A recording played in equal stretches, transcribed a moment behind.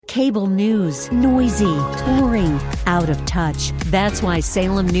Cable news, noisy, boring, out of touch. That's why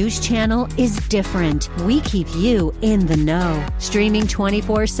Salem News Channel is different. We keep you in the know. Streaming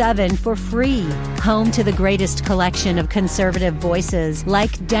 24/7 for free. Home to the greatest collection of conservative voices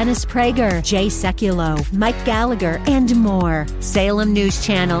like Dennis Prager, Jay Sekulow, Mike Gallagher, and more. Salem News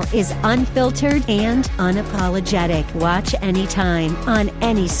Channel is unfiltered and unapologetic. Watch anytime, on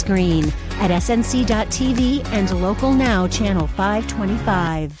any screen, at snc.tv and Local Now Channel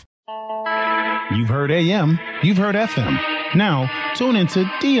 525. You've heard AM, you've heard FM. Now, tune into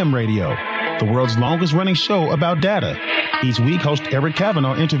DM Radio, the world's longest running show about data. Each week, host Eric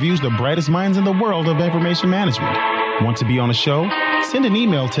Kavanaugh interviews the brightest minds in the world of information management. Want to be on the show? Send an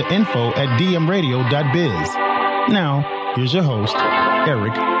email to info@dmradio.biz. Now, here's your host,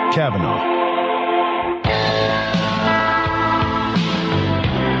 Eric Kavanaugh.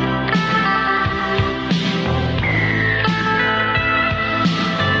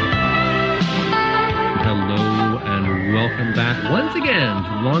 Welcome back once again to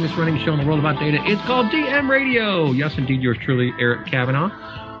the longest running show in the world about data. It's called DM Radio. Yes, indeed, yours truly, Eric Kavanaugh.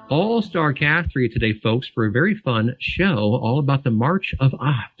 All-star cast for you today, folks, for a very fun show all about the March of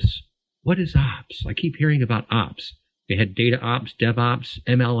Ops. What is Ops? I keep hearing about Ops. They had data ops, DevOps,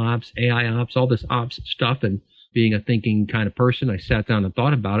 ML ops, AI ops, all this ops stuff. And being a thinking kind of person, I sat down and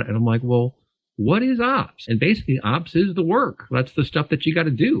thought about it. And I'm like, well, what is Ops? And basically, Ops is the work. That's the stuff that you got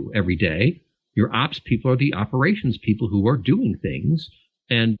to do every day. Your ops people are the operations people who are doing things,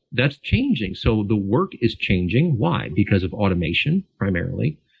 and that's changing. So the work is changing. Why? Because of automation,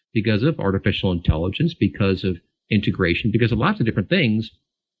 primarily, because of artificial intelligence, because of integration, because of lots of different things.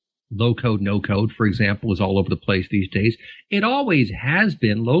 Low code, no code, for example, is all over the place these days. It always has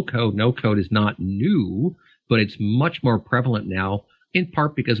been. Low code, no code is not new, but it's much more prevalent now, in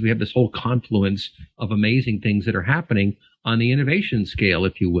part because we have this whole confluence of amazing things that are happening on the innovation scale,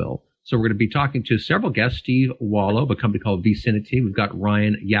 if you will. So we're going to be talking to several guests, Steve Wallo of a company called Vicinity. We've got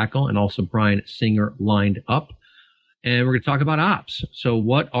Ryan Yackel and also Brian Singer lined up. And we're going to talk about ops. So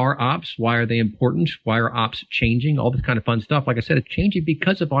what are ops? Why are they important? Why are ops changing? All this kind of fun stuff. Like I said, it's changing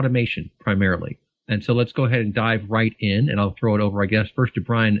because of automation primarily. And so let's go ahead and dive right in. And I'll throw it over, I guess, first to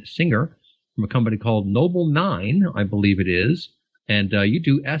Brian Singer from a company called Noble 9, I believe it is. And you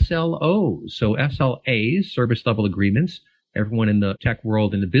do SLOs. So SLAs, service level agreements. Everyone in the tech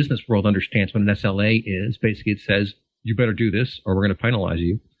world, in the business world understands what an SLA is. Basically, it says, you better do this or we're going to penalize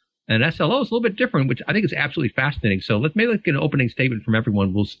you. And SLO is a little bit different, which I think is absolutely fascinating. So let's get an opening statement from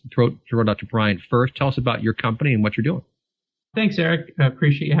everyone. We'll throw it out to Brian first. Tell us about your company and what you're doing. Thanks, Eric. I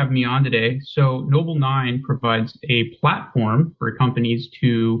appreciate you having me on today. So Noble 9 provides a platform for companies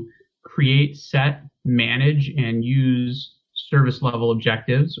to create, set, manage, and use service level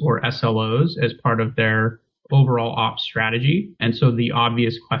objectives, or SLOs, as part of their overall ops strategy. And so the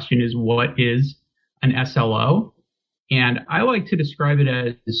obvious question is, what is an SLO? And I like to describe it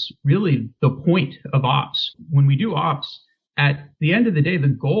as really the point of ops. When we do ops, at the end of the day, the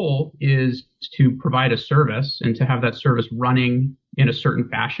goal is to provide a service and to have that service running in a certain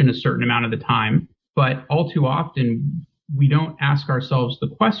fashion, a certain amount of the time. But all too often, we don't ask ourselves the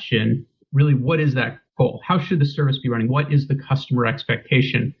question, really, what is that goal? How should the service be running? What is the customer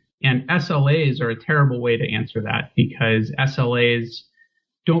expectation? And SLAs are a terrible way to answer that, because SLAs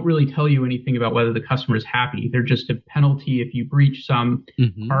don't really tell you anything about whether the customer is happy. They're just a penalty if you breach some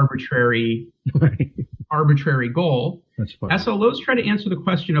arbitrary goal. That's fine. SLOs try to answer the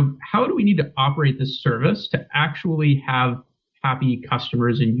question of, how do we need to operate this service to actually have happy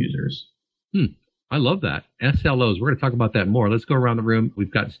customers and users? I love that. SLOs. We're going to talk about that more. Let's go around the room. We've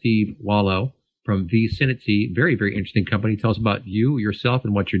got Steve Wallo from Vicinity. Very, very interesting company. Tell us about you, yourself,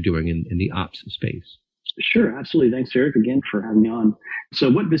 and what you're doing in the ops space. Sure, absolutely. Thanks, Eric, again for having me on. So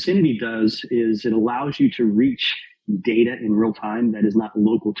what Vicinity does is it allows you to reach data in real time that is not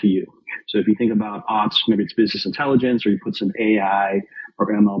local to you. So if you think about ops, maybe it's business intelligence, or you put some AI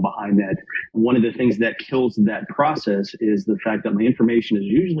or ML behind that. One of the things that kills that process is the fact that my information is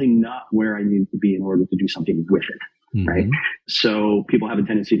usually not where I need to be in order to do something with it, right? So people have a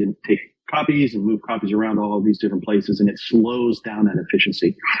tendency to take copies and move copies around all of these different places, and it slows down that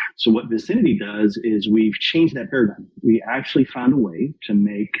efficiency. So what Vicinity does is we've changed that paradigm. We actually found a way to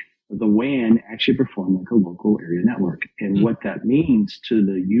make the WAN actually perform like a local area network. And what that means to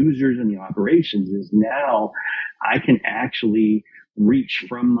the users and the operations is now I can actually reach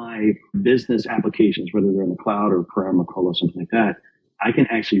from my business applications, whether they're in the cloud or prem or colo, something like that. I can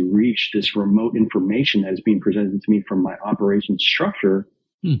actually reach this remote information that is being presented to me from my operations structure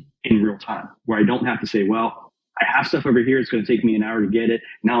in real time, where I don't have to say, well, I have stuff over here. It's going to take me an hour to get it.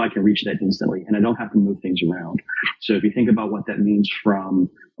 Now I can reach that instantly and I don't have to move things around. So if you think about what that means from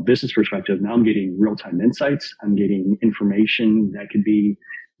a business perspective, now I'm getting real-time insights. I'm getting information that could be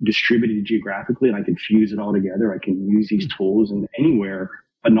distributed geographically and I can fuse it all together. I can use these tools in anywhere,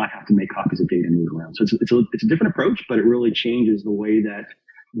 but not have to make copies of data and move around. So it's a different approach, but it really changes the way that,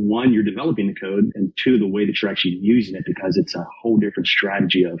 one, you're developing the code, and two, the way that you're actually using it, because it's a whole different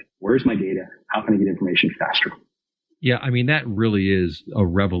strategy of where's my data? How can I get information faster? Yeah, I mean, that really is a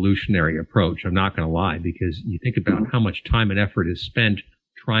revolutionary approach. I'm not going to lie, because you think about how much time and effort is spent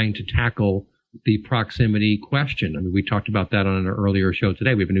trying to tackle the proximity question. I mean, we talked about that on an earlier show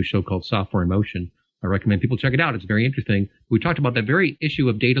today. We have a new show called Software in Motion. I recommend people check it out. It's very interesting. We talked about that very issue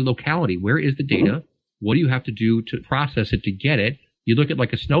of data locality. Where is the data? What do you have to do to process it to get it? You look at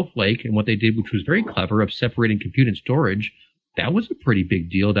like a Snowflake and what they did, which was very clever, of separating compute and storage. That was a pretty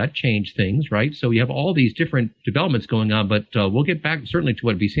big deal. That changed things, right? So you have all these different developments going on, but we'll get back certainly to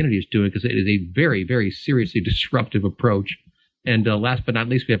what Vicinity is doing, because it is a very, very seriously disruptive approach. And last but not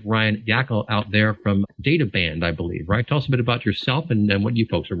least, we have Ryan Yackel out there from DataBand, I believe, right? Tell us a bit about yourself and what you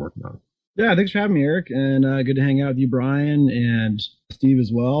folks are working on. Yeah, thanks for having me, Eric, and good to hang out with you, Brian, and Steve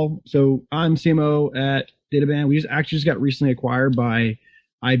as well. So I'm CMO at DataBand. We just got recently acquired by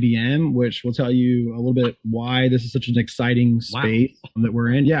IBM, which will tell you a little bit why this is such an exciting space that we're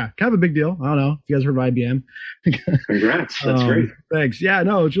in. Yeah, kind of a big deal. I don't know if you guys heard of IBM. Congrats. That's great. Thanks. Yeah,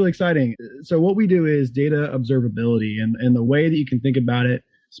 no, it's really exciting. So what we do is data observability, and the way that you can think about it,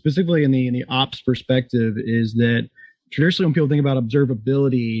 specifically in the ops perspective, is that traditionally, when people think about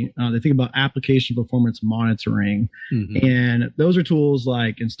observability, they think about application performance monitoring. Mm-hmm. And those are tools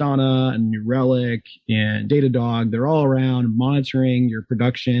like Instana and New Relic and Datadog. They're all around monitoring your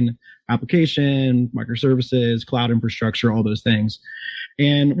production application, microservices, cloud infrastructure, all those things.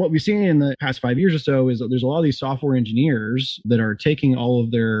 And what we've seen in the past 5 years or so is that there's a lot of these software engineers that are taking all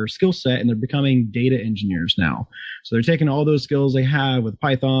of their skill set and they're becoming data engineers now. So they're taking all those skills they have with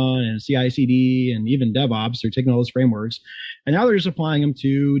Python and CI/CD and even DevOps. They're taking all those frameworks, and now they're just applying them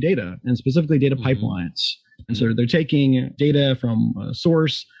to data, and specifically data pipelines. And so they're taking data from a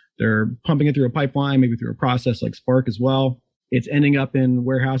source, they're pumping it through a pipeline, maybe through a process like Spark as well. It's ending up in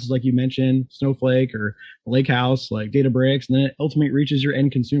warehouses like you mentioned, Snowflake or Lakehouse like Databricks, and then it ultimately reaches your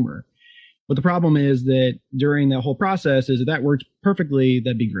end consumer. But the problem is that during that whole process, is if that works perfectly,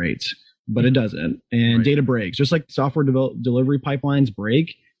 that'd be great, but it doesn't. And data breaks. Just like software delivery pipelines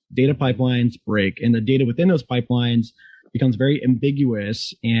break, data pipelines break, and the data within those pipelines becomes very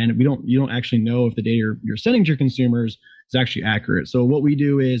ambiguous, and you don't actually know if the data you're sending to your consumers is actually accurate. So what we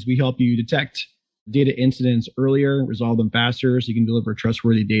do is we help you detect data incidents earlier, resolve them faster, so you can deliver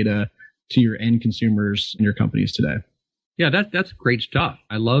trustworthy data to your end consumers and your companies today. Yeah, that's great stuff.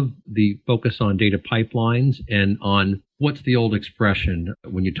 I love the focus on data pipelines and on what's the old expression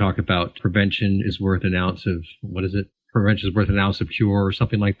when you talk about prevention is worth an ounce of, what is it? Prevention is worth an ounce of cure or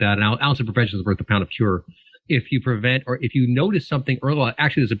something like that. An ounce of prevention is worth a pound of cure. If you prevent, or if you notice something early,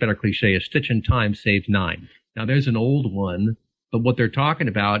 actually there's a better cliche, a stitch in time saves 9. Now there's an old one, but what they're talking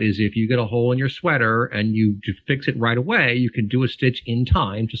about is if you get a hole in your sweater and you just fix it right away, you can do a stitch in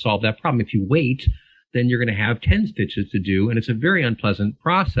time to solve that problem. If you wait, then you're going to have 10 stitches to do, and it's a very unpleasant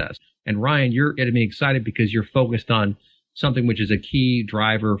process. And Ryan, you're getting me excited because you're focused on something which is a key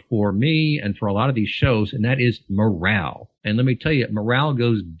driver for me and for a lot of these shows, and that is morale. And let me tell you, morale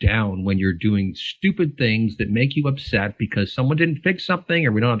goes down when you're doing stupid things that make you upset because someone didn't fix something,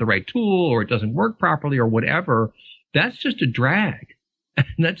 or we don't have the right tool, or it doesn't work properly, or whatever. That's just a drag. And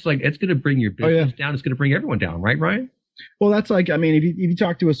that's like, it's going to bring your business down. It's going to bring everyone down, right, Ryan? Well, that's like, I mean, if you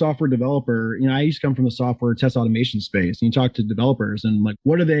talk to a software developer, I used to come from the software test automation space, and you talk to developers and like,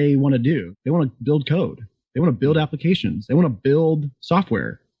 what do they want to do? They want to build code. They want to build applications. They want to build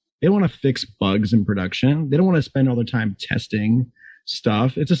software. They want to fix bugs in production. They don't want to spend all their time testing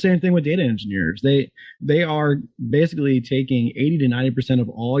stuff. It's the same thing with data engineers. They are basically taking 80 to 90% of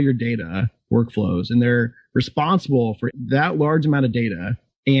all your data workflows, and they're responsible for that large amount of data.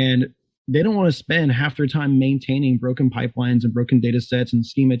 And they don't want to spend half their time maintaining broken pipelines and broken data sets and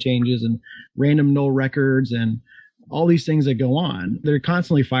schema changes and random null records and all these things that go on. They're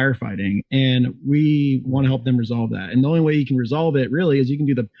constantly firefighting, and we want to help them resolve that. And the only way you can resolve it really is you can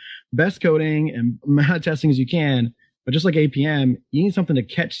do the best coding and amount of testing as you can. But just like APM, you need something to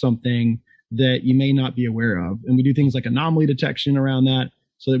catch something that you may not be aware of. And we do things like anomaly detection around that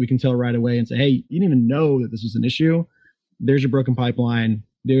so that we can tell right away and say, hey, you didn't even know that this was an issue. There's your broken pipeline.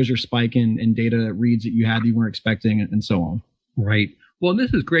 There's your spike in data reads that you had that you weren't expecting, and so on. Right. Well,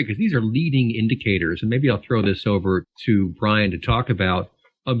 this is great because these are leading indicators. And maybe I'll throw this over to Brian to talk about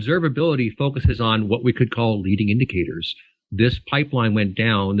observability focuses on what we could call leading indicators. This pipeline went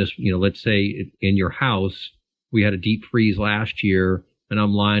down. This, let's say in your house, we had a deep freeze last year, and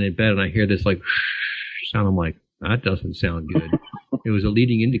I'm lying in bed and I hear this like sound. I'm like, that doesn't sound good. It was a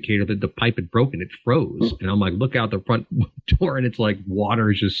leading indicator that the pipe had broken. It froze. And I'm like, look out the front door, and it's like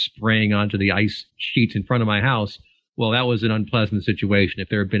water is just spraying onto the ice sheets in front of my house. Well, that was an unpleasant situation. If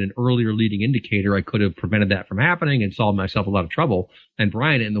there had been an earlier leading indicator, I could have prevented that from happening and solved myself a lot of trouble. And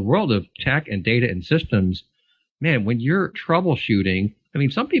Brian, in the world of tech and data and systems, man, when you're troubleshooting, I mean,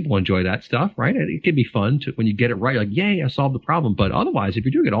 some people enjoy that stuff, right? It can be fun when you get it right, like, yay, I solved the problem. But otherwise, if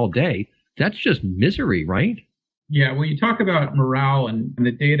you're doing it all day, that's just misery, right? Yeah, when you talk about morale and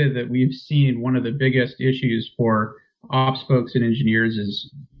the data that we've seen, one of the biggest issues for ops folks and engineers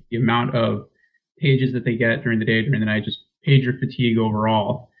is the amount of pages that they get during the day, during the night, just pager fatigue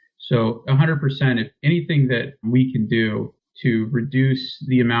overall. So 100%, if anything that we can do to reduce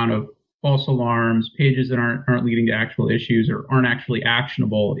the amount of false alarms, pages that aren't leading to actual issues or aren't actually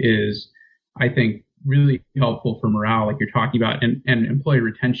actionable is, I think, really helpful for morale, like you're talking about, and employee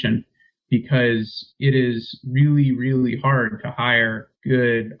retention, because it is really, really hard to hire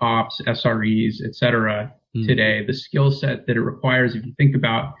good ops, SREs, et cetera, today. The skill set that it requires, if you think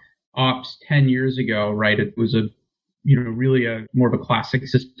about ops 10 years ago, right, it was really a more of a classic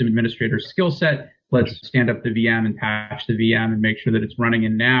system administrator skill set. Let's stand up the VM and patch the VM and make sure that it's running.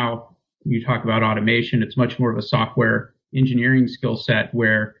 And now you talk about automation, it's much more of a software engineering skill set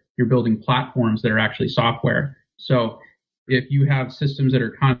where you're building platforms that are actually software. So if you have systems that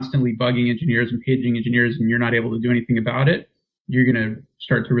are constantly bugging engineers and paging engineers and you're not able to do anything about it, you're going to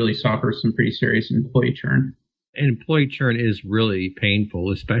start to really suffer some pretty serious employee churn. And employee churn is really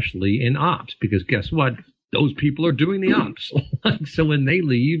painful, especially in ops, because guess what? Those people are doing the ops. So when they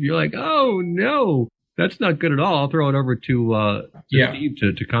leave, you're like, oh, no, that's not good at all. I'll throw it over to Steve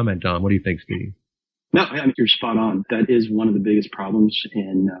to comment on. What do you think, Steve? No, I mean, you're spot on. That is one of the biggest problems.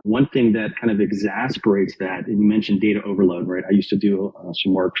 And one thing that kind of exasperates that, and you mentioned data overload, right? I used to do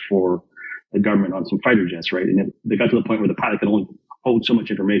some work for the government on some fighter jets, right? And they got to the point where the pilot could only hold so much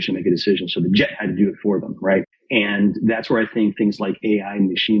information to make a decision. So the jet had to do it for them, right? And that's where I think things like AI and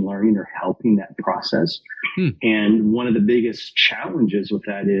machine learning are helping that process. And one of the biggest challenges with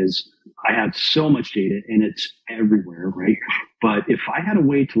that is I have so much data and it's everywhere, right? But if I had a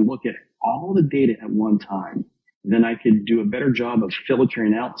way to look at all the data at one time, then I could do a better job of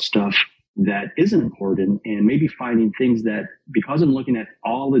filtering out stuff that isn't important and maybe finding things that, because I'm looking at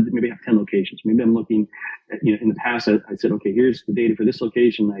maybe I have 10 locations. Maybe I'm looking at, in the past, I said, okay, here's the data for this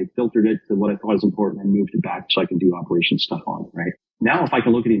location. I filtered it to what I thought was important and moved it back so I can do operations stuff on it, right? Now, if I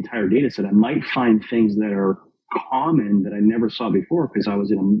can look at the entire data set, I might find things that are common that I never saw before because I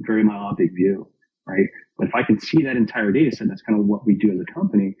was in a very myopic view, right? But if I can see that entire data set, that's kind of what we do as a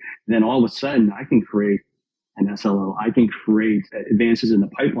company, then all of a sudden I can create an SLO. I can create advances in the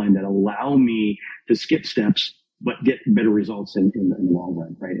pipeline that allow me to skip steps, but get better results in the long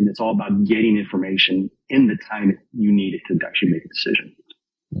run, right? And it's all about getting information in the time you need it to actually make a decision.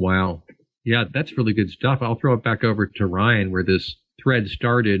 Wow. Yeah, that's really good stuff. I'll throw it back over to Ryan, where this thread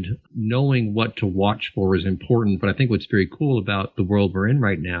started. Knowing what to watch for is important, but I think what's very cool about the world we're in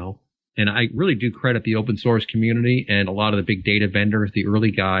right now, and I really do credit the open source community and a lot of the big data vendors, the early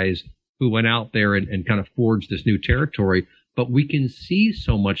guys who went out there and kind of forged this new territory, but we can see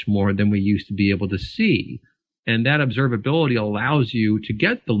so much more than we used to be able to see. And that observability allows you to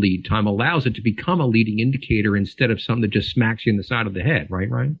get the lead time, allows it to become a leading indicator instead of something that just smacks you in the side of the head, right,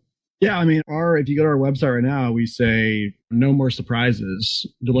 Ryan? Yeah, I mean, if you go to our website right now, we say no more surprises,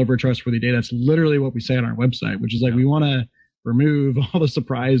 deliver trustworthy data. That's literally what we say on our website, which is like, we want to remove all the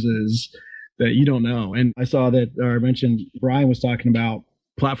surprises that you don't know. And I saw that, or I mentioned Brian was talking about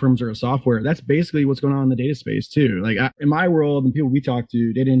platforms or a software. That's basically what's going on in the data space too. Like in my world and people we talk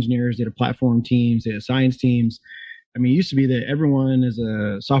to, data engineers, data platform teams, data science teams, I mean, it used to be that everyone is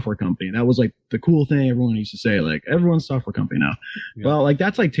a software company. That was like the cool thing everyone used to say, like everyone's a software company now. Yeah. Well, like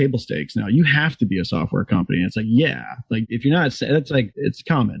that's like table stakes now. You have to be a software company. And it's like, yeah, like if you're not, that's like, it's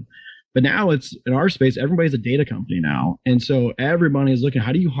common. But now it's in our space, everybody's a data company now. And so everybody is looking,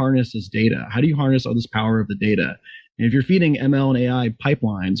 how do you harness this data? How do you harness all this power of the data? And if you're feeding ML and AI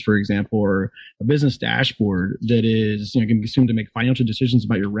pipelines, for example, or a business dashboard that is, can be consumed to make financial decisions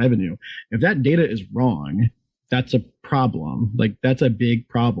about your revenue, if that data is wrong, that's a problem. Like that's a big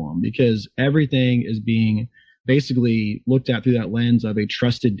problem because everything is being basically looked at through that lens of a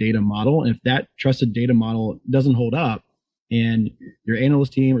trusted data model. And if that trusted data model doesn't hold up and your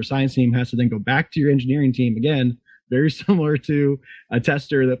analyst team or science team has to then go back to your engineering team again, very similar to a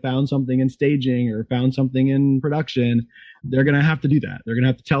tester that found something in staging or found something in production, they're going to have to do that. They're going to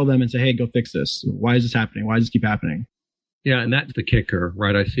have to tell them and say, hey, go fix this. Why is this happening? Why does this keep happening? Yeah, and that's the kicker,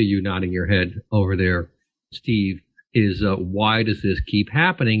 right? I see you nodding your head over there, Steve, is why does this keep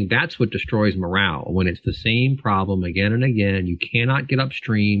happening? That's what destroys morale. When it's the same problem again and again, you cannot get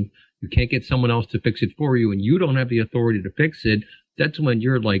upstream. You can't get someone else to fix it for you, and you don't have the authority to fix it. That's when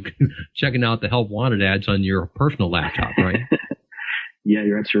you're like checking out the help wanted ads on your personal laptop, right? Yeah,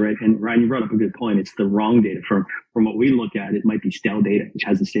 you're absolutely right. And Ryan, you brought up a good point. It's the wrong data. From what we look at, it might be stale data, which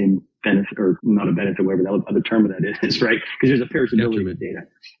has the same benefit, or not a benefit, whatever the other term of that is, right? Because there's a perishability of data,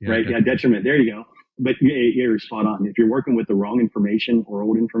 right? Yeah, detriment. There you go. But you're spot on. If you're working with the wrong information or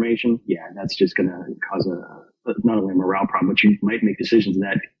old information, yeah, that's just going to cause not only a morale problem, but you might make decisions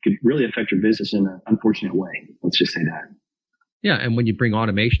that could really affect your business in an unfortunate way. Let's just say that. Yeah, and when you bring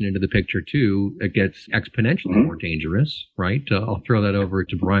automation into the picture too, it gets exponentially more dangerous, right? I'll throw that over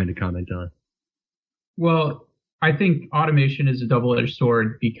to Brian to comment on. Well, I think automation is a double-edged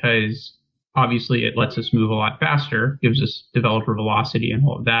sword because obviously it lets us move a lot faster, gives us developer velocity and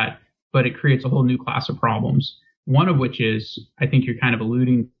all of that, but it creates a whole new class of problems. One of which is, I think you're kind of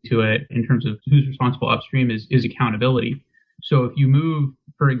alluding to it in terms of who's responsible upstream is accountability. So if you move,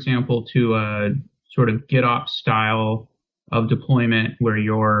 for example, to a sort of GitOps style of deployment where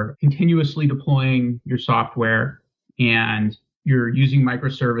you're continuously deploying your software and you're using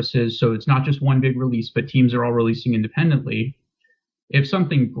microservices, so it's not just one big release, but teams are all releasing independently. If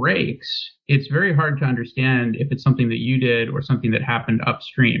something breaks, it's very hard to understand if it's something that you did or something that happened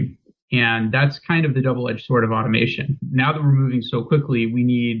upstream. And that's kind of the double-edged sword of automation. Now that we're moving so quickly, we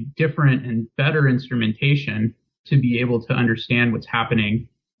need different and better instrumentation to be able to understand what's happening.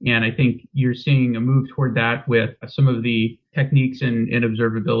 And I think you're seeing a move toward that with some of the techniques in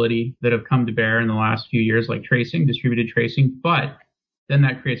observability that have come to bear in the last few years, like tracing, distributed tracing. But then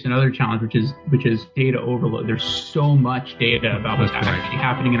that creates another challenge, which is data overload. There's so much data about what's actually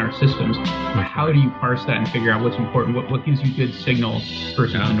happening in our systems. How do you parse that and figure out what's important? What gives you good signal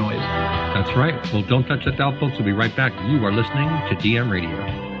versus the noise? That's right. Well, don't touch that dial, folks. We'll be right back. You are listening to DM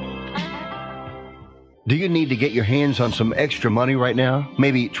Radio. Do you need to get your hands on some extra money right now?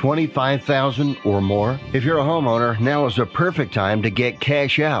 Maybe $25,000 or more? If you're a homeowner, now is the perfect time to get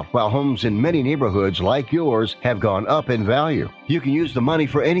cash out while homes in many neighborhoods like yours have gone up in value. You can use the money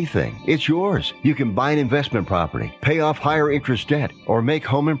for anything. It's yours. You can buy an investment property, pay off higher interest debt, or make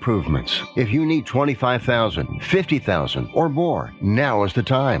home improvements. If you need $25,000, $50,000, or more, now is the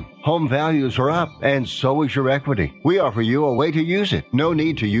time. Home values are up, and so is your equity. We offer you a way to use it. No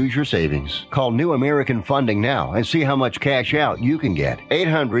need to use your savings. Call New American Funding now and see how much cash out you can get.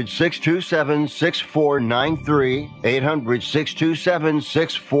 800-627-6493.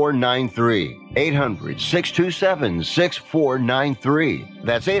 800-627-6493. 800-627-6493.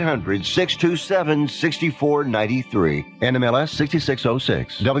 That's 800-627-6493. NMLS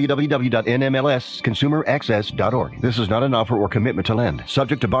 6606. www.nmlsconsumeraccess.org. This is not an offer or commitment to lend.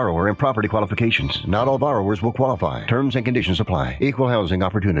 Subject to borrower and property qualifications. Not all borrowers will qualify. Terms and conditions apply. Equal housing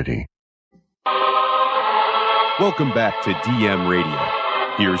opportunity. Welcome back to DM Radio.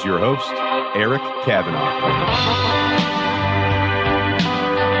 Here's your host, Eric Kavanaugh.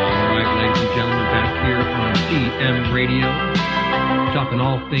 All right, ladies and gentlemen, back here on DM Radio, talking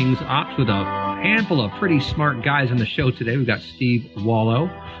all things ops with a handful of pretty smart guys on the show today. We've got Steve Wallo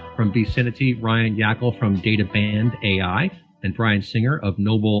from Vicinity, Ryan Yackel from Data Band AI, and Brian Singer of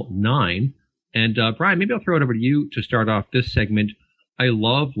Noble 9. And Brian, maybe I'll throw it over to you to start off this segment. I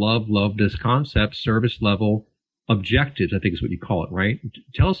love this concept, service level objectives, I think is what you call it, right?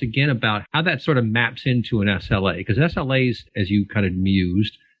 Tell us again about how that sort of maps into an SLA, because SLAs, as you kind of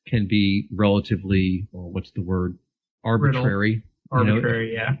mused, can be relatively, what's the word? Arbitrary.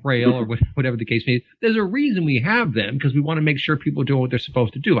 Arbitrary, yeah. Frail, or whatever the case may be. There's a reason we have them, because we want to make sure people do what they're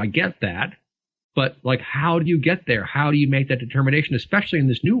supposed to do. I get that. But, like, how do you get there? How do you make that determination, especially in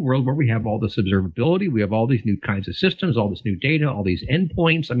this new world where we have all this observability, we have all these new kinds of systems, all this new data, all these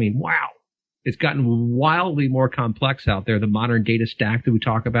endpoints? I mean, wow. It's gotten wildly more complex out there. The modern data stack that we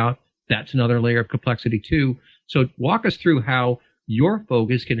talk about, that's another layer of complexity, too. So walk us through how your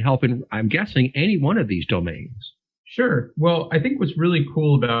focus can help in, I'm guessing, any one of these domains. Sure. Well, I think what's really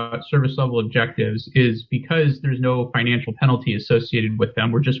cool about service level objectives is because there's no financial penalty associated with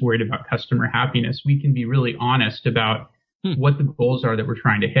them, we're just worried about customer happiness. We can be really honest about what the goals are that we're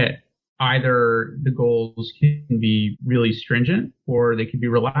trying to hit. Either the goals can be really stringent or they can be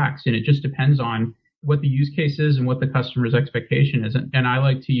relaxed, and it just depends on what the use case is and what the customer's expectation is. And I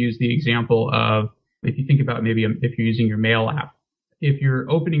like to use the example of, if you think about maybe if you're using your mail app, if you're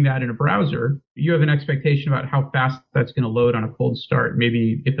opening that in a browser, you have an expectation about how fast that's going to load on a cold start.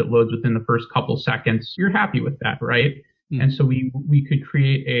 Maybe if it loads within the first couple seconds, you're happy with that, right? And so we could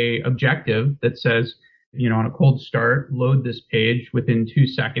create a objective that says, on a cold start, load this page within 2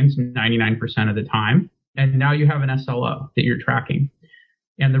 seconds, 99% of the time. And now you have an SLO that you're tracking.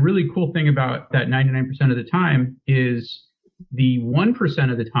 And the really cool thing about that 99% of the time is the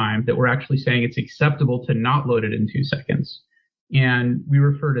 1% of the time that we're actually saying it's acceptable to not load it in 2 seconds. And we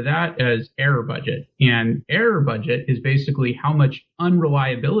refer to that as error budget. And error budget is basically how much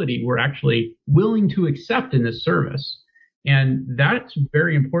unreliability we're actually willing to accept in this service. And that's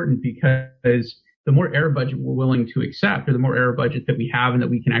very important because the more error budget we're willing to accept, or the more error budget that we have and that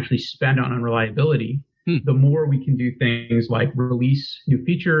we can actually spend on unreliability, the more we can do things like release new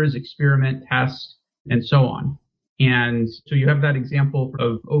features, experiment, test, and so on. And so you have that example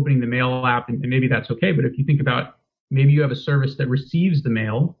of opening the mail app, and maybe that's okay. But if you think about maybe you have a service that receives the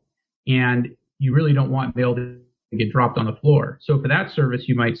mail and you really don't want mail to get dropped on the floor. So for that service,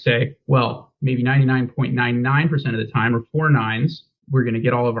 you might say, well, maybe 99.99% of the time, or 4 nines, we're going to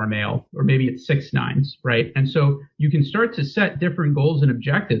get all of our mail, or maybe it's 6 nines, right? And so you can start to set different goals and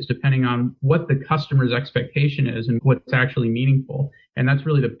objectives depending on what the customer's expectation is and what's actually meaningful. And that's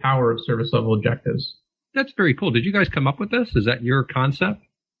really the power of service level objectives. That's very cool. Did you guys come up with this? Is that your concept?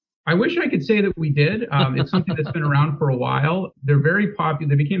 I wish I could say that we did. It's something that's been around for a while. They're very popular.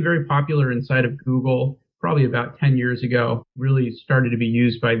 They became very popular inside of Google probably about 10 years ago. Really started to be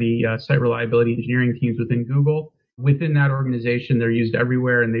used by the site reliability engineering teams within Google. Within that organization, they're used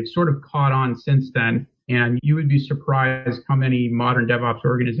everywhere, and they've sort of caught on since then. And you would be surprised how many modern DevOps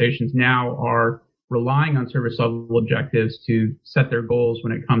organizations now are relying on service level objectives to set their goals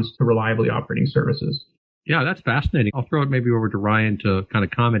when it comes to reliably operating services. Yeah, that's fascinating. I'll throw it maybe over to Ryan to kind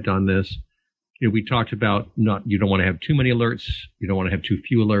of comment on this. We talked about you don't want to have too many alerts. You don't want to have too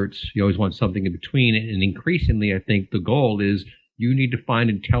few alerts. You always want something in between. And increasingly, I think the goal is you need to find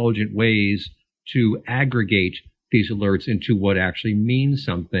intelligent ways to aggregate these alerts into what actually means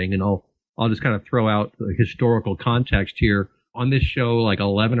something. And I'll just kind of throw out the historical context here. On this show, like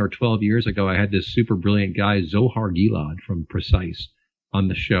 11 or 12 years ago, I had this super brilliant guy, Zohar Gilad from Precise, on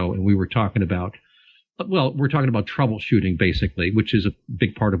the show. And we're talking about troubleshooting, basically, which is a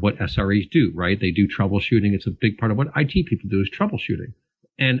big part of what SREs do, right? They do troubleshooting. It's a big part of what IT people do is troubleshooting.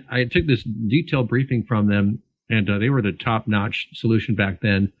 And I took this detailed briefing from them, and they were the top-notch solution back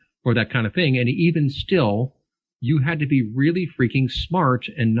then for that kind of thing. And even still, you had to be really freaking smart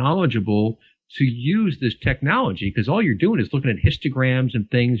and knowledgeable to use this technology, because all you're doing is looking at histograms and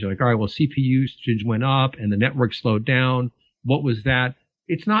things. You're like, all right, well, CPU usage went up and the network slowed down. What was that?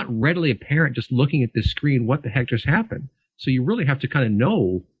 It's not readily apparent just looking at this screen what the heck just happened. So you really have to kind of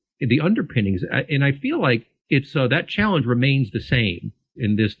know the underpinnings. And I feel like it's that challenge remains the same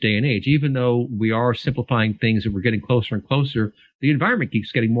in this day and age. Even though we are simplifying things and we're getting closer and closer, the environment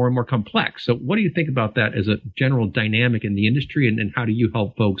keeps getting more and more complex. So what do you think about that as a general dynamic in the industry, and how do you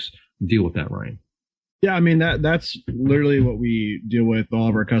help folks deal with that, Ryan? Yeah, I mean, that's literally what we deal with all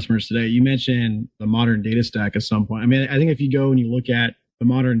of our customers today. You mentioned the modern data stack at some point. I mean, I think if you go and you look at the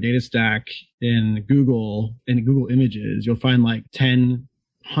modern data stack in Google Images, you'll find like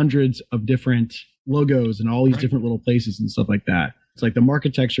hundreds of different logos and all these different little places and stuff like that. It's like the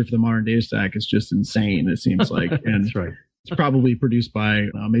architecture for the modern data stack is just insane, it seems like. And that's right. It's probably produced by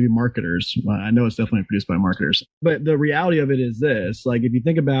maybe marketers. I know it's definitely produced by marketers. But the reality of it is this, like if you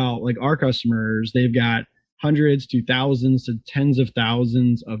think about like our customers, they've got hundreds to thousands to tens of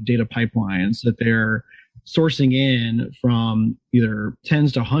thousands of data pipelines that they're sourcing in from either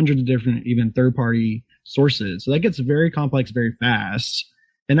tens to hundreds of different, even third-party sources. So that gets very complex very fast.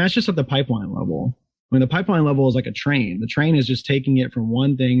 And that's just at the pipeline level. When the pipeline level is like a train, the train is just taking it from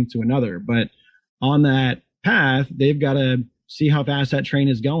one thing to another. But on that path, they've got to see how fast that train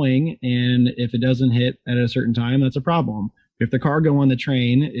is going. And if it doesn't hit at a certain time, that's a problem. If the cargo on the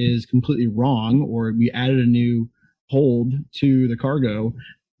train is completely wrong, or we added a new hold to the cargo,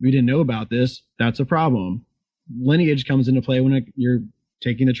 we didn't know about this, that's a problem. Lineage comes into play when you're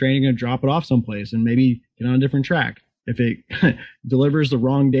taking the train, you're going to drop it off someplace and maybe get on a different track. If it delivers the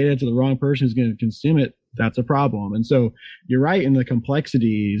wrong data to the wrong person who's going to consume it, that's a problem. And so you're right in the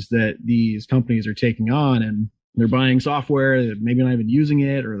complexities that these companies are taking on, and they're buying software that maybe not even using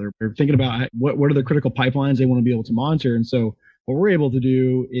it, or they're thinking about what are the critical pipelines they want to be able to monitor. And so what we're able to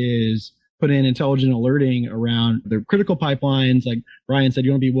do is put in intelligent alerting around the critical pipelines. Like Ryan said,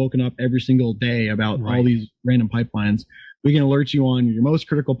 you want to be woken up every single day about all these random pipelines. We can alert you on your most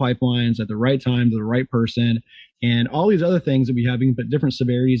critical pipelines at the right time to the right person, and all these other things that we have, but different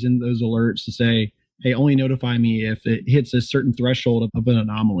severities in those alerts to say, hey, only notify me if it hits a certain threshold of an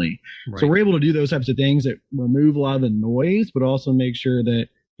anomaly. Right. So we're able to do those types of things that remove a lot of the noise, but also make sure that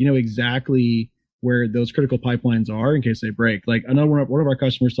you know exactly where those critical pipelines are in case they break. Like I know one of our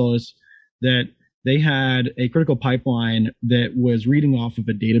customers told us that they had a critical pipeline that was reading off of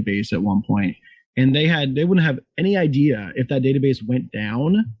a database at one point, and they wouldn't have any idea if that database went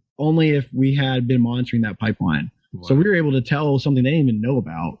down, only if we had been monitoring that pipeline. Wow. So we were able to tell something they didn't even know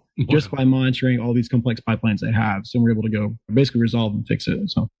about just by monitoring all these complex pipelines they have. So we're able to go basically resolve and fix it.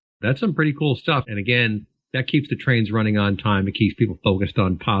 So that's some pretty cool stuff. And again, that keeps the trains running on time. It keeps people focused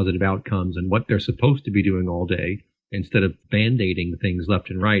on positive outcomes and what they're supposed to be doing all day, instead of band-aiding things left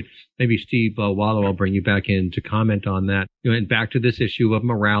and right. Maybe Steve Wallo, I'll bring you back in to comment on that. And back to this issue of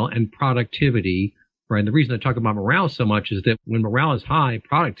morale and productivity, right? And the reason I talk about morale so much is that when morale is high,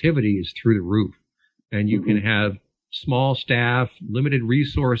 productivity is through the roof. And you can have small staff, limited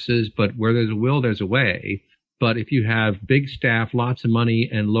resources, but where there's a will, there's a way. But if you have big staff, lots of money,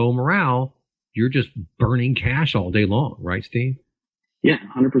 and low morale, you're just burning cash all day long, right, Steve? Yeah,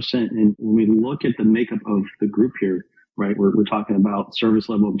 100%. And when we look at the makeup of the group here, right, we're talking about service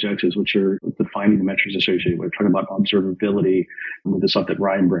level objectives, which are defining the metrics associated with. We're talking about observability with the stuff that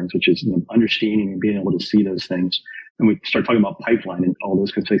Ryan brings, which is understanding and being able to see those things. And we start talking about pipeline and all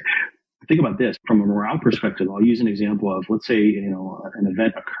those kinds of things. Think about this from a morale perspective. I'll use an example of, let's say, an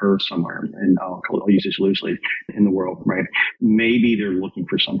event occurs somewhere, and I'll use this loosely, in the world, right? Maybe they're looking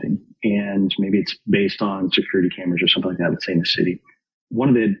for something, and maybe it's based on security cameras or something like that, let's say in the city. One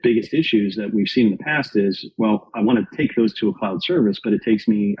of the biggest issues that we've seen in the past is, well, I want to take those to a cloud service, but it takes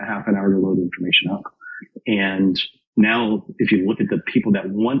me a half an hour to load the information up. And now, if you look at the people that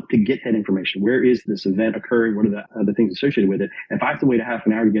want to get that information, where is this event occurring? What are the things associated with it? If I have to wait a half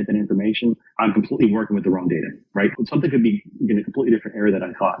an hour to get that information, I'm completely working with the wrong data, right? Something could be in a completely different area than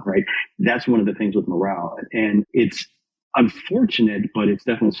I thought, right? That's one of the things with morale. And it's unfortunate, but it's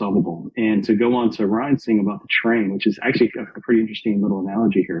definitely solvable. And to go on to Ryan's thing about the train, which is actually a pretty interesting little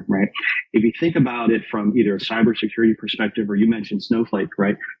analogy here, right? If you think about it from either a cybersecurity perspective, or you mentioned Snowflake,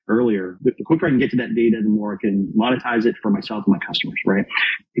 right, earlier, the quicker I can get to that data, the more I can monetize it for myself and my customers, right?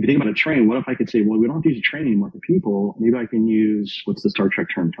 If you think about a train, what if I could say, well, we don't have to use a train anymore for people. Maybe I can use, what's the Star Trek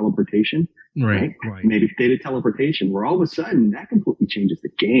term, teleportation, right? Maybe data teleportation, where all of a sudden that completely changes the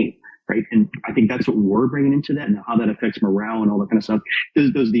game. Right. And I think that's what we're bringing into that, and how that affects morale and all that kind of stuff.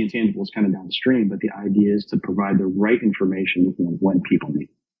 Those are the intangibles kind of downstream, but the idea is to provide the right information when people need.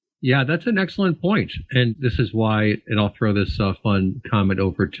 Yeah, that's an excellent point. And this is why, and I'll throw this fun comment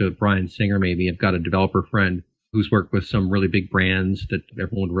over to Brian Singer maybe. I've got a developer friend who's worked with some really big brands that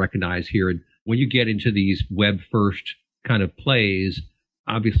everyone would recognize here. And when you get into these web first kind of plays,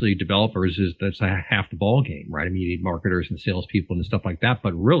 obviously developers that's half the ball game, right? I mean, you need marketers and salespeople and stuff like that,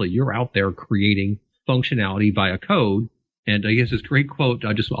 but really you're out there creating functionality via code. And I guess this great quote,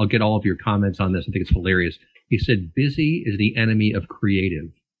 I'll get all of your comments on this. I think it's hilarious. He said, busy is the enemy of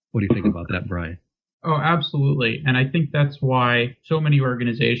creative. What do you think about that, Brian? Oh, absolutely. And I think that's why so many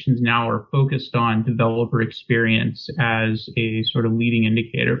organizations now are focused on developer experience as a sort of leading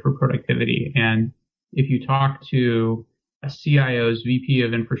indicator for productivity. And if you talk to CIOs, VP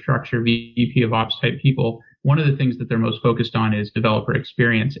of infrastructure, VP of ops type people, one of the things that they're most focused on is developer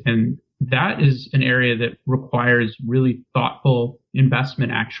experience. And that is an area that requires really thoughtful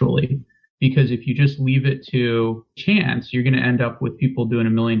investment, actually, because if you just leave it to chance, you're going to end up with people doing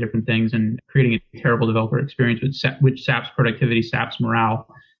a million different things and creating a terrible developer experience, which saps productivity, saps morale,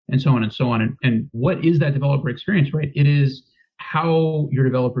 and so on and so on. And what is that developer experience, right? It is how your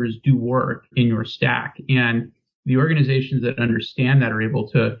developers do work in your stack. And the organizations that understand that are able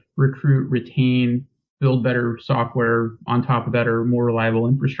to recruit, retain, build better software on top of better, more reliable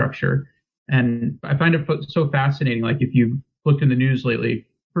infrastructure. And I find it so fascinating. Like if you've looked in the news lately,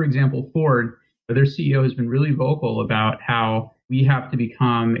 for example, Ford, their CEO has been really vocal about how we have to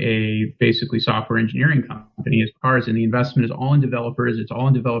become a basically software engineering company as cars, and the investment is all in developers. It's all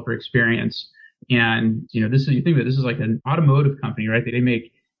in developer experience. And, you think that this is like an automotive company, right?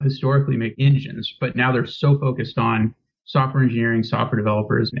 They historically make engines, but now they're so focused on software engineering, software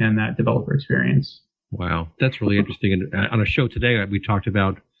developers, and that developer experience. Wow, that's really interesting. And on a show today, we talked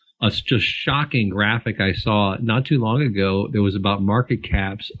about a just shocking graphic I saw not too long ago. There was about market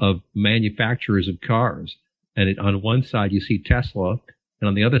caps of manufacturers of cars. And on one side, you see Tesla, and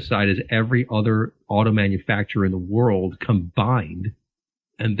on the other side is every other auto manufacturer in the world combined,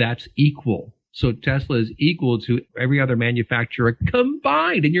 and that's equal. So Tesla is equal to every other manufacturer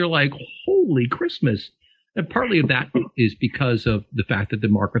combined. And you're like, holy Christmas. And partly of that is because of the fact that the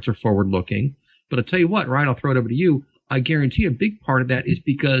markets are forward looking. But I'll tell you what, Ryan, I'll throw it over to you. I guarantee a big part of that is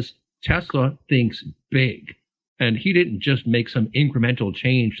because Tesla thinks big. And he didn't just make some incremental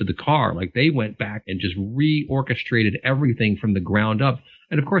change to the car. Like they went back and just reorchestrated everything from the ground up.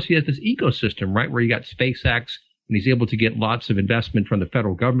 And of course, he has this ecosystem, right, where you got SpaceX, and he's able to get lots of investment from the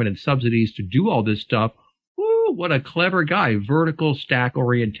federal government and subsidies to do all this stuff. Woo, what a clever guy. Vertical stack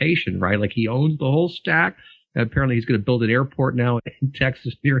orientation, right? Like he owns the whole stack. Apparently he's going to build an airport now in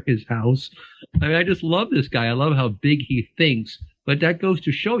Texas near his house. I mean, I just love this guy. I love how big he thinks. But that goes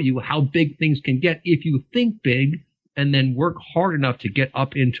to show you how big things can get if you think big and then work hard enough to get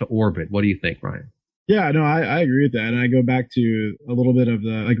up into orbit. What do you think, Ryan? Yeah, no, I agree with that. And I go back to a little bit of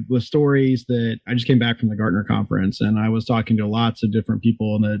the stories that I just came back from the Gartner conference, and I was talking to lots of different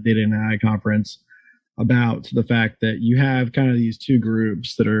people in the Data and AI conference about the fact that you have kind of these two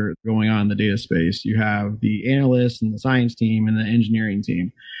groups that are going on in the data space. You have the analysts and the science team and the engineering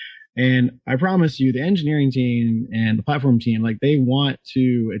team. And I promise you, the engineering team and the platform team, like they want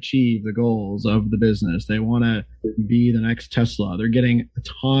to achieve the goals of the business. They want to be the next Tesla. They're getting a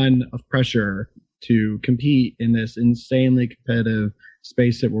ton of pressure to compete in this insanely competitive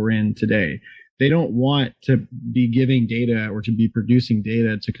space that we're in today. They don't want to be giving data or to be producing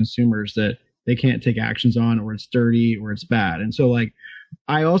data to consumers that they can't take actions on, or it's dirty or it's bad. And so like,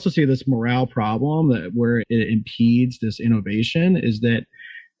 I also see this morale problem that where it impedes this innovation is that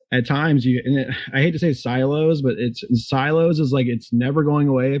at times I hate to say silos, but silos is like, it's never going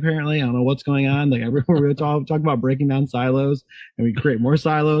away. Apparently. I don't know what's going on. Like everywhere we talk about breaking down silos, and we create more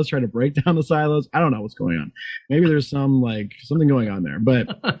silos, try to break down the silos. I don't know what's going on. Maybe there's something going on there, but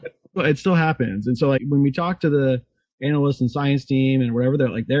it still happens. And so like when we talk to the analysts and science team and whatever,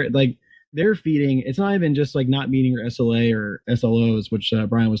 they're feeding, it's not even just like not meeting your SLA or SLOs, which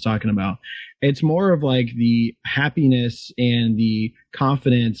Brian was talking about. It's more of like the happiness and the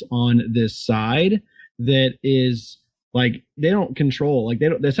confidence on this side that is like, they don't control, like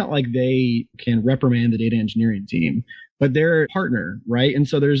it's not like they can reprimand the data engineering team, but they're a partner, right? And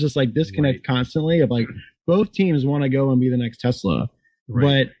so there's this like disconnect constantly of like both teams want to go and be the next Tesla,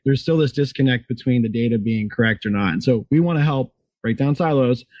 but there's still this disconnect between the data being correct or not. And so we want to help break down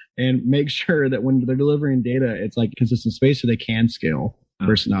silos and make sure that when they're delivering data, it's like consistent space so they can scale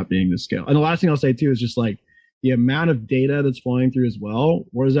versus not being the scale. And the last thing I'll say too is just like the amount of data that's flowing through as well.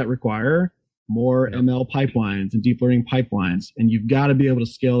 What does that require? More ML pipelines and deep learning pipelines. And you've got to be able to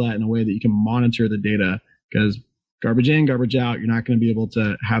scale that in a way that you can monitor the data, because garbage in, garbage out, you're not going to be able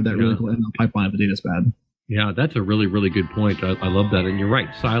to have that really cool ML pipeline if the data's bad. Yeah, that's a really, really good point. I love that. And you're right.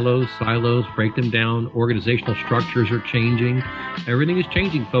 Silos, break them down. Organizational structures are changing. Everything is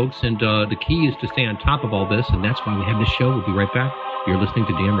changing, folks. And the key is to stay on top of all this. And that's why we have this show. We'll be right back. You're listening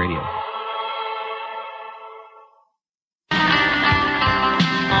to DM Radio.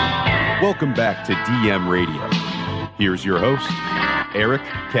 Welcome back to DM Radio. Here's your host, Eric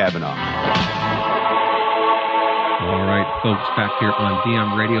Kavanaugh. All right, folks, back here on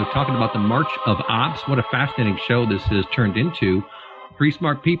DM Radio, talking about the March of Ops. What a fascinating show this has turned into. Three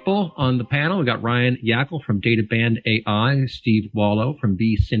smart people on the panel. We got Ryan Yackel from Data Band AI, Steve Wallo from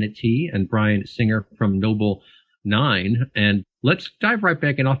Vicinity, and Brian Singer from Noble 9. And let's dive right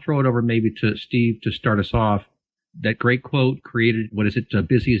back, and I'll throw it over maybe to Steve to start us off. That great quote created,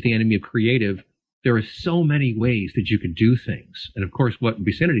 busy is the enemy of creative. There are so many ways that you can do things. And of course, what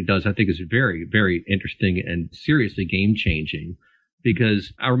Vicinity does, I think, is very, very interesting and seriously game-changing.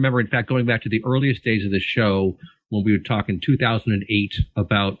 Because I remember, in fact, going back to the earliest days of the show, when we would talk in 2008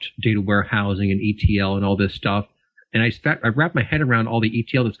 about data warehousing and ETL and all this stuff. And I wrapped my head around all the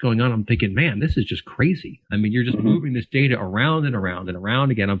ETL that's going on. I'm thinking, man, this is just crazy. I mean, you're just moving this data around and around and around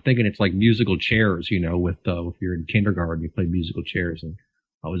again. I'm thinking it's like musical chairs, with if you're in kindergarten, you play musical chairs. And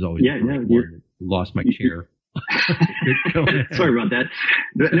I was always lost my chair. Sorry about that.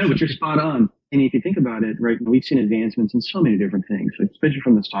 No, but you're spot on. And if you think about it, right, we've seen advancements in so many different things, especially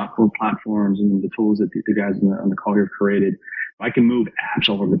from the software platforms and the tools that the guys on the call here have created. I can move apps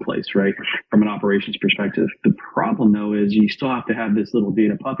all over the place, right, from an operations perspective. The problem, though, is you still have to have this little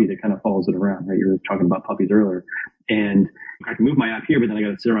data puppy that kind of follows it around, right? You were talking about puppies earlier. And I can move my app here, but then I got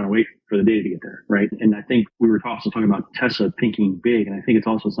to sit around and wait for the data to get there, right? And I think we were also talking about Tesla thinking big, and I think it's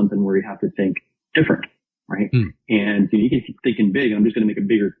also something where you have to think different, right? And you can keep thinking big, and I'm just going to make a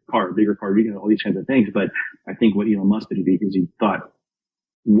bigger car, all these kinds of things. But I think what Elon Musk did is he thought,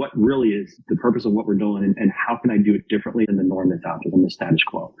 what really is the purpose of what we're doing, and how can I do it differently than the norm that's out there, than the status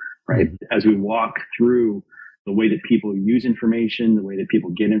quo, right? As we walk through the way that people use information, the way that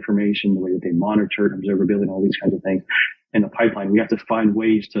people get information, the way that they monitor it, observability, and all these kinds of things in the pipeline, we have to find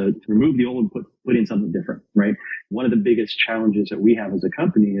ways to remove the old and put in something different, right? One of the biggest challenges that we have as a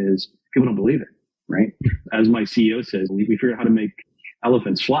company is people don't believe it, right? As my CEO says, we figure out how to make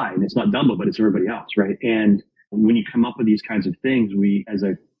elephants fly, and it's not Dumbo, but it's everybody else, right? And when you come up with these kinds of things, we, as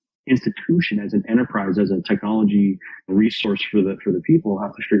a institution, as an enterprise, as a technology resource for the people,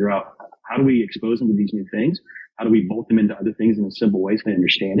 have to figure out, how do we expose them to these new things? How do we bolt them into other things in a simple way so they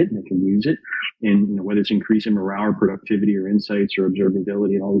understand it and they can use it? And whether it's increasing morale or productivity or insights or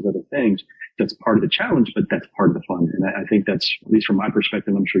observability and all these other things, that's part of the challenge, but that's part of the fun. And I think that's, at least from my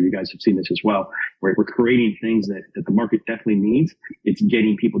perspective, I'm sure you guys have seen this as well, where we're creating things that the market definitely needs. It's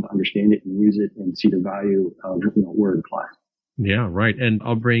getting people to understand it and use it and see the value of where it applies. Yeah, right. And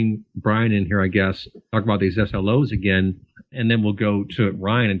I'll bring Brian in here, I guess, talk about these SLOs again, and then we'll go to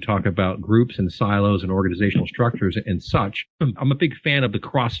Ryan and talk about groups and silos and organizational structures and such. I'm a big fan of the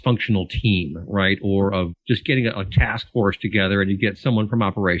cross-functional team, right? Or of just getting a task force together, and you get someone from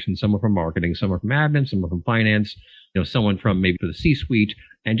operations, someone from marketing, someone from admin, someone from finance, someone from maybe the C-suite,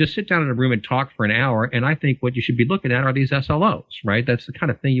 and just sit down in a room and talk for an hour. And I think what you should be looking at are these SLOs, right? That's the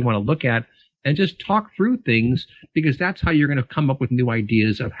kind of thing you want to look at and just talk through things, because that's how you're going to come up with new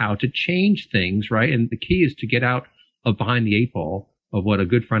ideas of how to change things, right? And the key is to get out of behind the eight ball of what a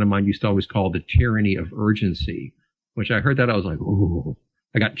good friend of mine used to always call the tyranny of urgency, which I heard that I was like, ooh,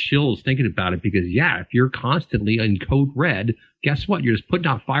 I got chills thinking about it, because if you're constantly in code red, guess what? You're just putting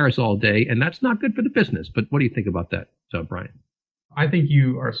out fires all day, and that's not good for the business. But what do you think about that, Brian? I think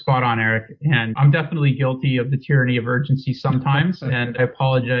you are spot on, Eric, and I'm definitely guilty of the tyranny of urgency sometimes, and I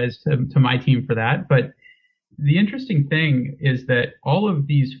apologize to my team for that. But the interesting thing is that all of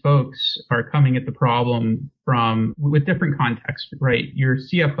these folks are coming at the problem with different contexts, right? Your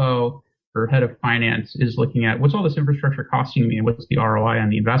CFO or head of finance is looking at, what's all this infrastructure costing me and what's the ROI on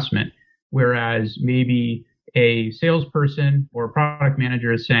the investment? Whereas maybe a salesperson or a product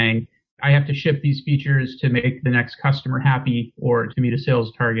manager is saying, I have to ship these features to make the next customer happy or to meet a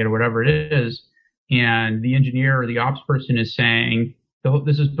sales target or whatever it is. And the engineer or the ops person is saying,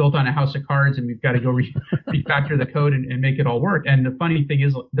 this is built on a house of cards and we've got to go refactor the code and make it all work. And the funny thing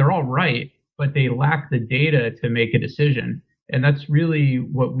is, they're all right, but they lack the data to make a decision. And that's really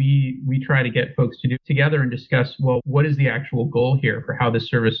what we try to get folks to do together and discuss, well, what is the actual goal here for how this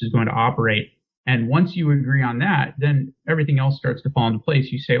service is going to operate? And once you agree on that, then everything else starts to fall into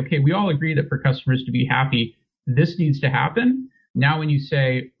place. You say, okay, we all agree that for customers to be happy, this needs to happen. Now, when you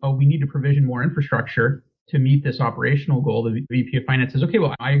say, oh, we need to provision more infrastructure to meet this operational goal, the VP of Finance says, okay,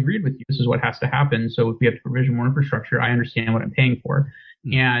 well, I agreed with you. This is what has to happen. So if we have to provision more infrastructure, I understand what I'm paying for.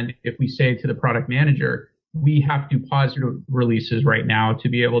 Mm-hmm. And if we say to the product manager, we have to pause releases right now to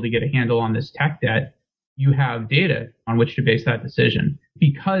be able to get a handle on this tech debt, you have data on which to base that decision,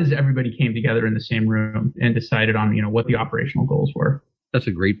 because everybody came together in the same room and decided on, what the operational goals were. That's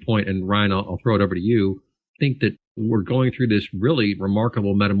a great point. And Ryan, I'll throw it over to you. I think that we're going through this really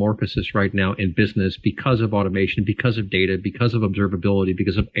remarkable metamorphosis right now in business because of automation, because of data, because of observability,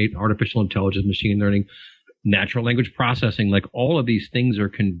 because of artificial intelligence, machine learning, natural language processing. Like, all of these things are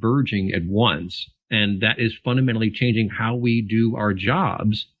converging at once. And that is fundamentally changing how we do our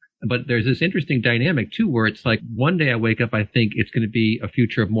jobs. But there's this interesting dynamic, too, where it's like one day I wake up, I think it's going to be a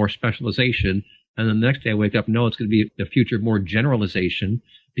future of more specialization. And then the next day I wake up, no, it's going to be the future of more generalization,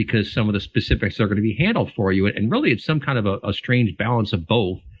 because some of the specifics are going to be handled for you. And really, it's some kind of a strange balance of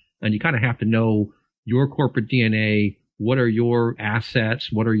both. And you kind of have to know your corporate DNA. What are your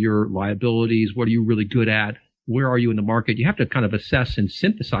assets? What are your liabilities? What are you really good at? Where are you in the market? You have to kind of assess and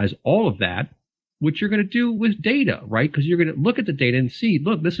synthesize all of that, which you're going to do with data, right? Because you're going to look at the data and see,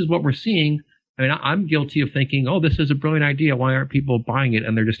 look, this is what we're seeing. I mean, I'm guilty of thinking, oh, this is a brilliant idea. Why aren't people buying it?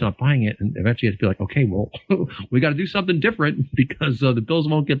 And they're just not buying it. And eventually you have to be like, okay, well, we got to do something different, because the bills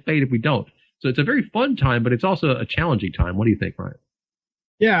won't get paid if we don't. So it's a very fun time, but it's also a challenging time. What do you think, Ryan?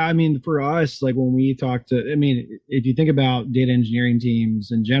 Yeah, I mean, for us, like when we talk if you think about data engineering teams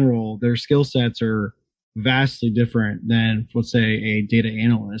in general, their skill sets are vastly different than, let's say, a data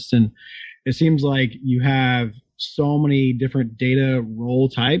analyst. And it seems like you have so many different data role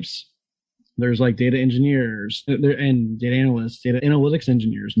types. There's like data engineers and data analysts, data analytics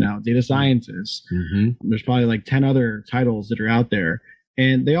engineers now, data scientists. Mm-hmm. There's probably like 10 other titles that are out there.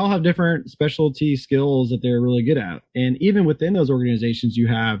 And they all have different specialty skills that they're really good at. And even within those organizations, you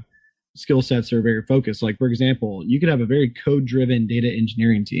have skill sets that are very focused. Like, for example, you could have a very code-driven data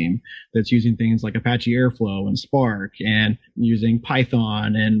engineering team that's using things like Apache Airflow and Spark and using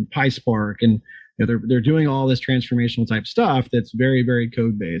Python and PySpark. And they're doing all this transformational type stuff that's very, very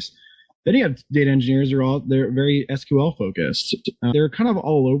code-based. Then you have data engineers they're very SQL focused. They're kind of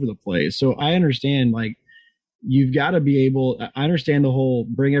all over the place. So I understand, like, you've got to be I understand the whole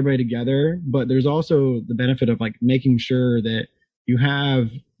bring everybody together, but there's also the benefit of like making sure that you have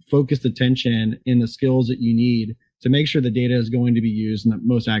focused attention in the skills that you need to make sure the data is going to be used in the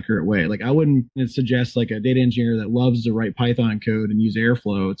most accurate way. Like I wouldn't suggest like a data engineer that loves to write Python code and use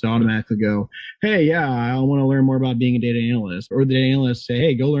Airflow to automatically go, hey, yeah, I want to learn more about being a data analyst. Or the data analyst say,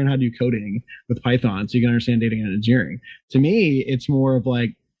 hey, go learn how to do coding with Python so you can understand data engineering. To me, it's more of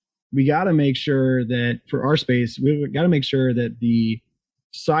like, we got to make sure that for our space, we've got to make sure that the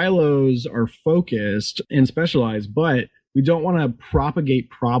silos are focused and specialized, but we don't want to propagate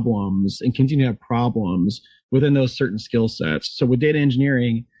problems and continue to have problems within those certain skill sets. So with data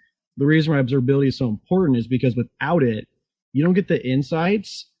engineering, the reason why observability is so important is because without it, you don't get the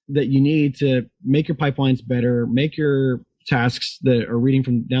insights that you need to make your pipelines better, make your tasks that are reading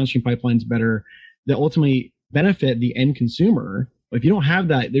from downstream pipelines better, that ultimately benefit the end consumer. If you don't have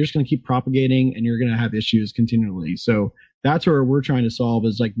that, they're just going to keep propagating and you're going to have issues continually. So that's where we're trying to solve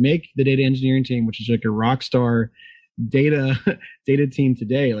is like make the data engineering team, which is like a rock star data team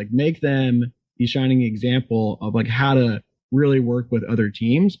today, like make them the shining example of like how to really work with other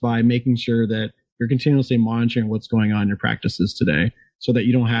teams by making sure that you're continuously monitoring what's going on in your practices today so that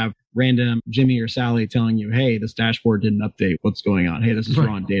you don't have random Jimmy or Sally telling you, hey, this dashboard didn't update. What's going on? Hey, this is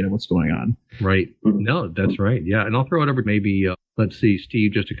wrong data. What's going on? Right. No, that's right. Yeah. And I'll throw it over maybe, let's see,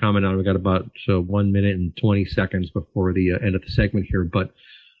 Steve, just to comment on, we got about 1 minute and 20 seconds before the end of the segment here, but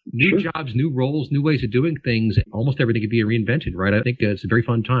new jobs, new roles, new ways of doing things. Almost everything could be reinvented, right? I think it's a very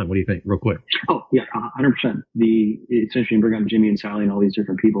fun time. What do you think, real quick? Oh, yeah, 100%. It's interesting to bring up Jimmy and Sally and all these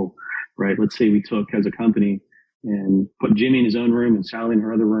different people, right? Let's say we took as a company and put Jimmy in his own room and Sally in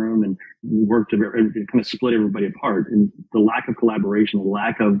her other room and worked to kind of split everybody apart. And the lack of collaboration, the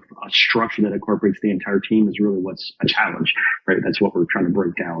lack of a structure that incorporates the entire team is really what's a challenge, right? That's what we're trying to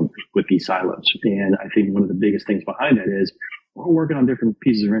break down with these silos. And I think one of the biggest things behind that is we're working on different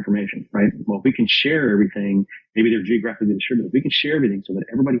pieces of information, right? Well, if we can share everything, maybe they're geographically distributed. If we can share everything so that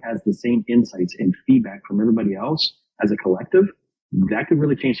everybody has the same insights and feedback from everybody else as a collective, that could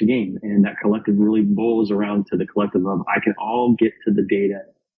really change the game. And that collective really boils around to the collective of I can all get to the data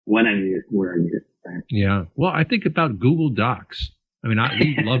when I need it, where I need it. Right? Yeah. Well, I think about Google Docs. I mean,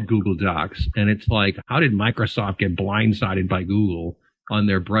 we love Google Docs. And it's like, how did Microsoft get blindsided by Google on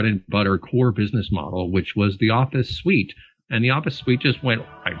their bread and butter core business model, which was the Office suite? And the Office suite just went,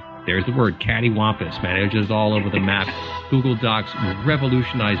 there's the word, cattywampus, man. It was just all over the map. Google Docs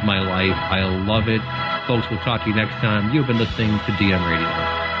revolutionized my life. I love it. Folks, we'll talk to you next time. You've been listening to DM Radio.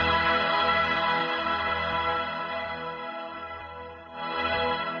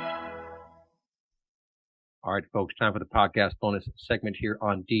 All right, folks, time for the podcast bonus segment here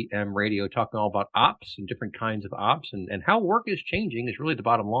on DM Radio, talking all about ops and different kinds of ops and how work is changing is really the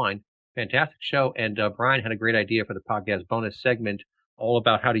bottom line. Fantastic show. And Brian had a great idea for the podcast bonus segment all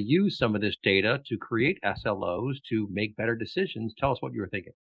about how to use some of this data to create SLOs to make better decisions. Tell us what you were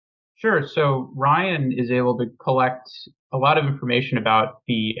thinking. Sure. So Ryan is able to collect a lot of information about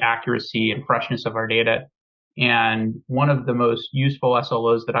the accuracy and freshness of our data. And one of the most useful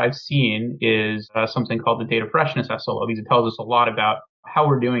SLOs that I've seen is something called the data freshness SLO, because it tells us a lot about how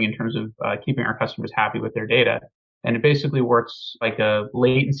we're doing in terms of keeping our customers happy with their data. And it basically works like a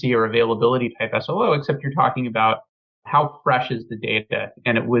latency or availability type SLO, except you're talking about how fresh is the data.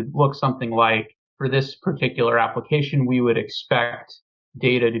 And it would look something like, for this particular application, we would expect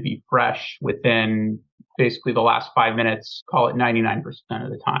data to be fresh within basically the last 5 minutes, call it 99% of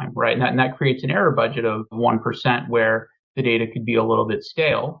the time, right? And that creates an error budget of 1% where the data could be a little bit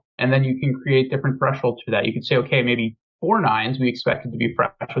stale. And then you can create different thresholds for that. You could say, okay, maybe 4 nines, we expect it to be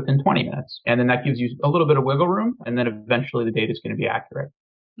fresh within 20 minutes. And then that gives you a little bit of wiggle room. And then eventually the data is going to be accurate.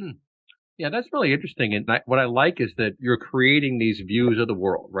 Yeah, that's really interesting. And what I like is that you're creating these views of the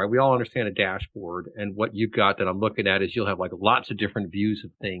world, right? We all understand a dashboard. And what you've got that I'm looking at is you'll have like lots of different views of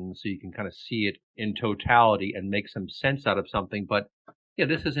things. So you can kind of see it in totality and make some sense out of something. But yeah,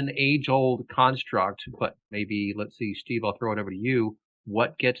 this is an age-old construct. But maybe, let's see, Steve, I'll throw it over to you.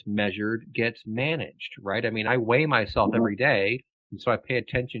 What gets measured gets managed, right? I mean, I weigh myself every day, and so I pay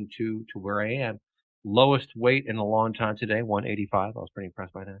attention to where I am. Lowest weight in a long time today, 185. I was pretty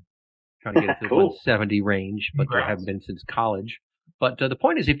impressed by that. Trying to get it to the 170 range, but I haven't been since college. But the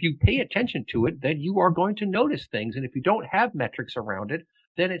point is, if you pay attention to it, then you are going to notice things. And if you don't have metrics around it,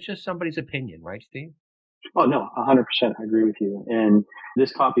 then it's just somebody's opinion, right, Steve? Oh, no, 100%. I agree with you. And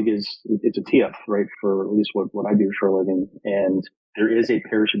this topic it's a tee up, right, for at least what I do for a living. And there is a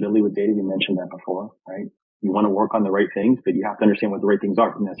perishability with data. You mentioned that before, right? You want to work on the right things, but you have to understand what the right things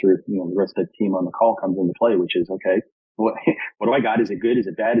are. And that's where, the rest of the team on the call comes into play, which is, okay, what do I got? Is it good? Is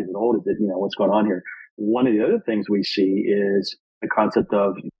it bad? Is it old? Is it, what's going on here? One of the other things we see is the concept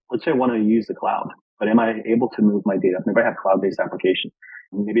of, let's say I want to use the cloud, but am I able to move my data? If I have cloud-based application,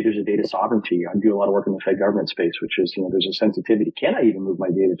 Maybe there's a data sovereignty. I do a lot of work in the Fed government space, which is, there's a sensitivity. Can I even move my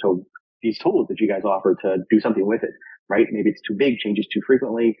data to these tools that you guys offer to do something with it, right? Maybe it's too big, changes too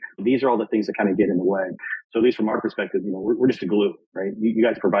frequently. These are all the things that kind of get in the way. So at least from our perspective, we're just a glue, right? You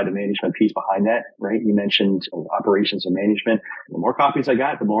guys provide the management piece behind that, right? You mentioned operations and management. The more copies I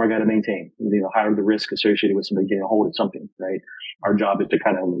got, the more I got to maintain. The higher the risk associated with somebody getting a hold of something, right? Our job is to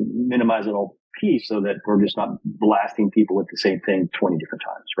kind of minimize it all piece so that we're just not blasting people with the same thing 20 different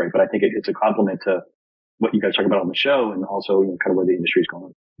times, right? But I think it's a compliment to what you guys talk about on the show and also kind of where the industry is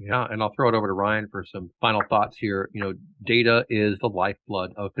going. Yeah, and I'll throw it over to Ryan for some final thoughts here. Data is the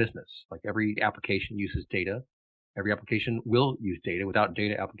lifeblood of business. Like every application uses data. Every application will use data. Without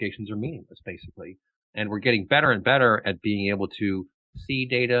data, applications are meaningless, basically. And we're getting better and better at being able to see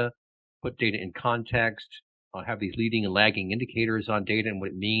data, put data in context, have these leading and lagging indicators on data and what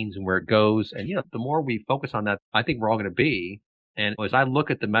it means and where it goes. And, the more we focus on that, I think we're all going to be. And as I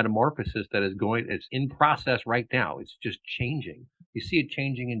look at the metamorphosis that it's in process right now, it's just changing. You see it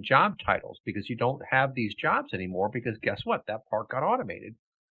changing in job titles because you don't have these jobs anymore because guess what? That part got automated.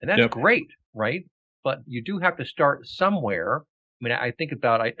 And that's great, right? But you do have to start somewhere. I mean, I think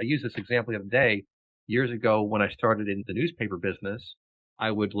about, I use this example the other day. Years ago when I started in the newspaper business,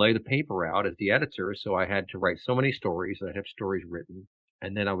 I would lay the paper out as the editor. So I had to write so many stories and I'd have stories written.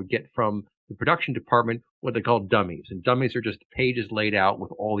 And then I would get from the production department what they call dummies. And dummies are just pages laid out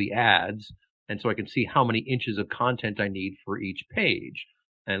with all the ads. And so I can see how many inches of content I need for each page.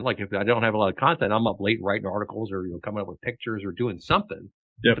 And like if I don't have a lot of content, I'm up late writing articles or coming up with pictures or doing something.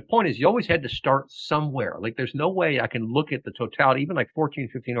 Yep. The point is you always had to start somewhere. Like there's no way I can look at the totality, even like 14,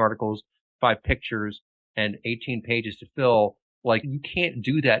 15 articles, 5 pictures, and 18 pages to fill. Like you can't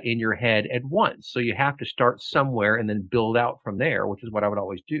do that in your head at once. So you have to start somewhere and then build out from there, which is what I would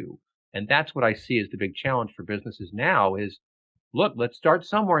always do. And that's what I see as the big challenge for businesses now is, look, let's start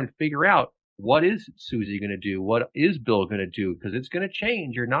somewhere and figure out what is Susie going to do? What is Bill going to do? Because it's going to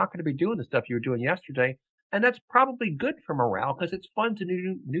change. You're not going to be doing the stuff you were doing yesterday. And that's probably good for morale because it's fun to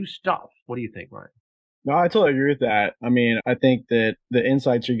do new stuff. What do you think, Ryan? No, I totally agree with that. I mean, I think that the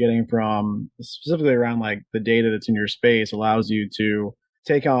insights you're getting from specifically around like the data that's in your space allows you to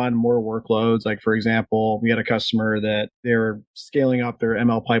take on more workloads. Like, for example, we had a customer that they were scaling up their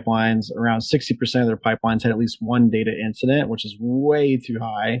ML pipelines. Around 60% of their pipelines had at least one data incident, which is way too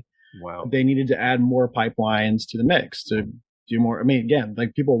high. Wow. They needed to add more pipelines to the mix to do more. I mean, again,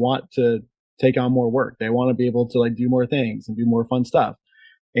 like people want to take on more work. They want to be able to like do more things and do more fun stuff.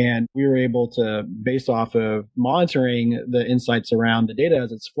 And we were able to, based off of monitoring the insights around the data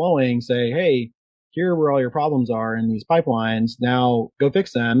as it's flowing, say, hey, here are where all your problems are in these pipelines. Now go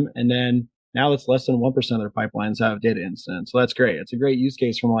fix them. And then now it's less than 1% of their pipelines have data incidents. So that's great. It's a great use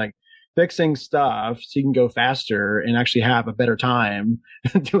case from like fixing stuff so you can go faster and actually have a better time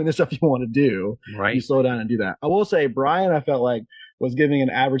doing the stuff you want to do. Right. You slow down and do that. I will say, Brian, I felt like was giving an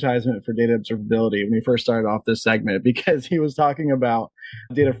advertisement for data observability when we first started off this segment because he was talking about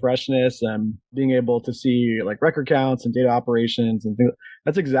data freshness and being able to see like record counts and data operations and things.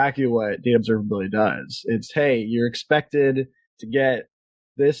 That's exactly what data observability does. It's, hey, you're expected to get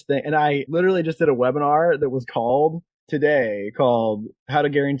this thing. And I literally just did a webinar that was called How to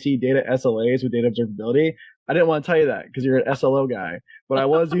Guarantee Data SLAs with Data Observability. I didn't want to tell you that because you're an SLO guy, but I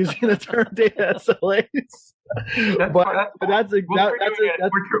was using the term data SLAs. That's an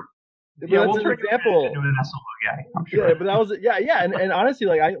example. Sure. But that was and honestly,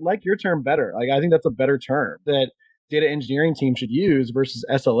 like I like your term better. Like I think that's a better term that data engineering team should use versus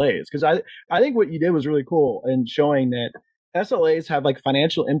SLAs because I think what you did was really cool in showing that SLAs have like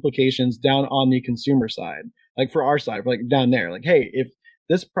financial implications down on the consumer side, like for our side, like down there. Like, hey, if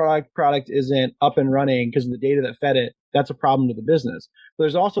this product isn't up and running because of the data that fed it, that's a problem to the business. But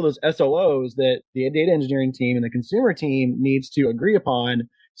there's also those SLOs that the data engineering team and the consumer team needs to agree upon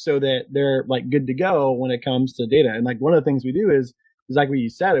so that they're like good to go when it comes to data. And like one of the things we do is like what you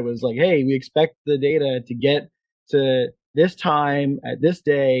said, it was like, hey, we expect the data to get to this time at this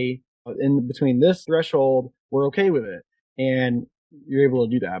day in between this threshold, we're okay with it. And you're able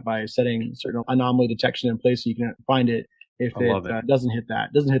to do that by setting certain anomaly detection in place so you can find it if it doesn't hit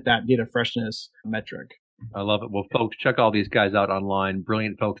that data freshness metric. I love it. Well, folks, check all these guys out online.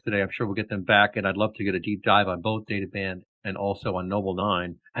 Brilliant folks today. I'm sure we'll get them back. And I'd love to get a deep dive on both DataBand and also on Noble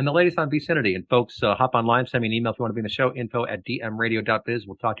 9 and the latest on Vicinity. And folks, hop online, send me an email if you want to be in the show, info@dmradio.biz.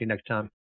 We'll talk to you next time.